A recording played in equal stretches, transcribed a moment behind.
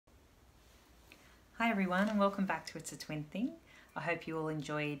Hi everyone and welcome back to It's a Twin Thing. I hope you all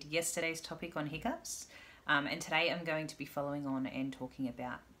enjoyed yesterday's topic on hiccups and today I'm going to be following on and talking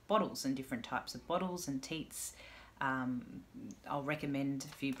about bottles and different types of bottles and teats. I'll recommend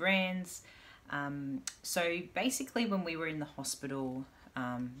a few brands. So basically when we were in the hospital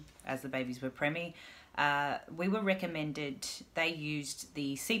as the babies were preemie, we were recommended, they used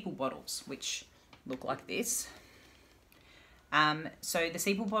the Seeple bottles which look like this. So the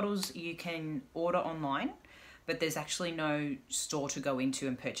Seeple bottles you can order online, but there's actually no store to go into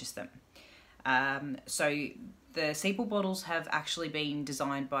and purchase them. So the Seeple bottles have actually been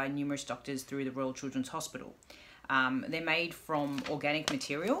designed by numerous doctors through the Royal Children's Hospital. They're made from organic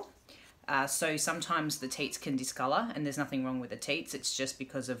material, so sometimes the teats can discolour, and there's nothing wrong with the teats, it's just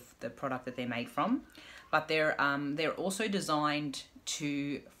because of the product that they're made from. But they're also designed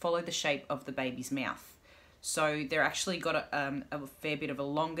to follow the shape of the baby's mouth. So they're actually got a fair bit of a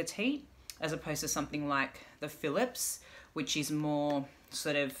longer teat as opposed to something like the Philips, which is more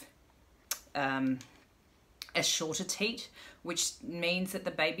sort of a shorter teat, which means that the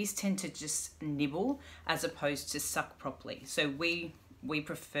babies tend to just nibble as opposed to suck properly. So we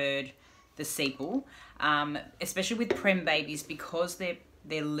preferred the Seeple, especially with prem babies, because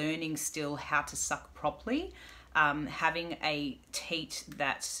they're learning still how to suck properly. Having a teat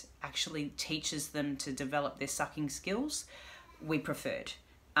that actually teaches them to develop their sucking skills, we preferred.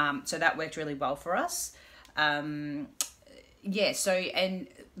 So that worked really well for us. Yeah, so, and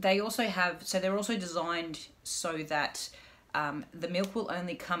they also have, so they're also designed so that the milk will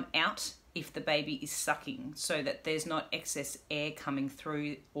only come out if the baby is sucking, so that there's not excess air coming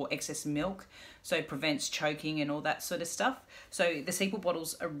through or excess milk, so it prevents choking and all that sort of stuff. So the Seeple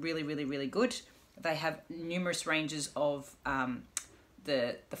bottles are really, really, really good. They have numerous ranges of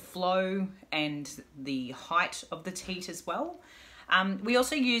the flow and the height of the teat as well. We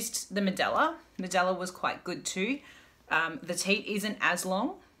also used the Medela. Medela was quite good too. The teat isn't as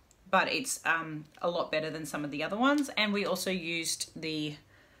long, but it's a lot better than some of the other ones. And we also used the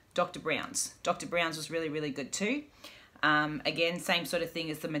Dr. Brown's. Dr. Brown's was really, really good too. Again, same sort of thing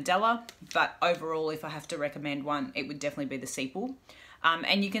as the Medela, but overall, if I have to recommend one, it would definitely be the Seeple.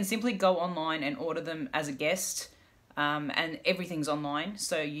 And you can simply go online and order them as a guest, and everything's online,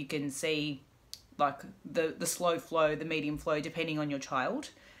 so you can see like the slow flow, the medium flow, depending on your child.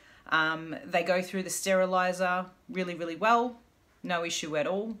 They go through the sterilizer really, really well, no issue at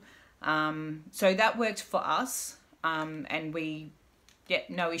all. So that worked for us, and we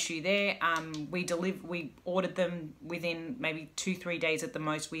get no issue there. We ordered them within maybe 2-3 days at the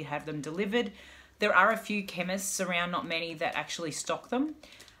most. We have them delivered. There are a few chemists around, not many, that actually stock them,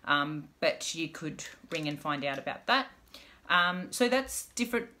 but you could ring and find out about that. So that's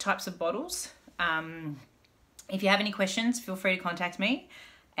different types of bottles. If you have any questions, feel free to contact me,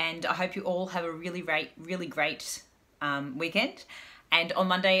 and I hope you all have a really great weekend. And on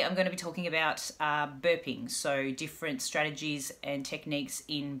Monday, I'm going to be talking about burping, so different strategies and techniques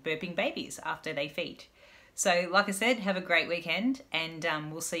in burping babies after they feed. So like I said, have a great weekend, and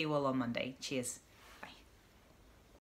we'll see you all on Monday. Cheers.